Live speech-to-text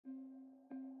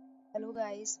Hello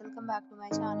guys, welcome back to my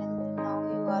channel. Now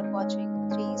you are watching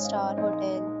 3-star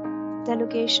hotel. The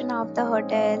location of the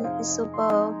hotel is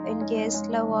superb and guests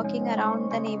love walking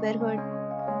around the neighborhood.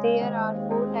 There are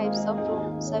 4 types of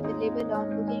rooms available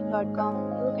on booking.com.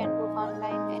 You can book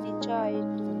online and enjoy it.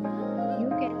 You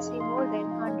can see more than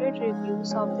 100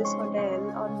 reviews of this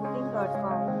hotel on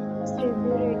booking.com. Its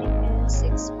review rating is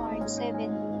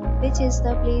 6.7, which is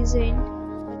the pleasant.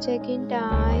 The check-in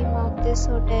time of this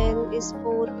hotel is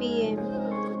 4 p.m.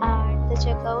 and the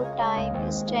checkout time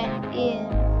is 10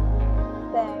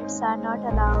 a.m. Pets are not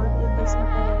allowed in this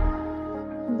hotel.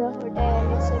 The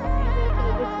hotel accepts major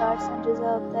credit cards and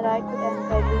reserves the right to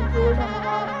temporarily hold an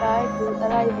amount prior to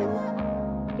arrival.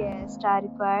 Guests are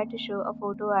required to show a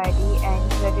photo ID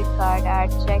and credit card at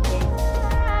check-in.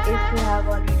 If you have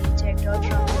already checked out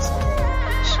from this hotel,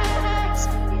 please share your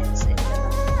experience in the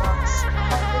comment box.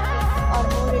 For booking or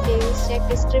more details, check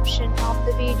description of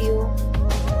the video.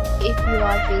 If you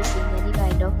are facing any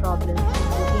kind of problem in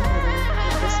booking a room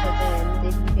in this hotel,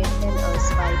 then you can tell us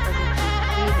by commenting.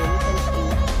 We will help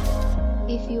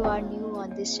you. If you are new on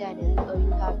this channel or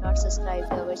you have not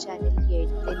subscribed our channel yet,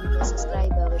 then you must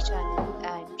subscribe our channel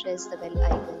and press the bell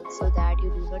icon so that you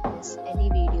do not miss any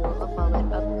video of our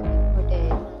upcoming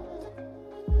hotel.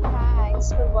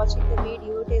 Thanks for watching the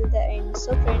video till the end.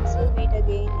 So friends, will meet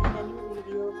again in a new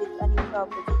video with a new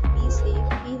property. Be safe,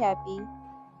 be happy.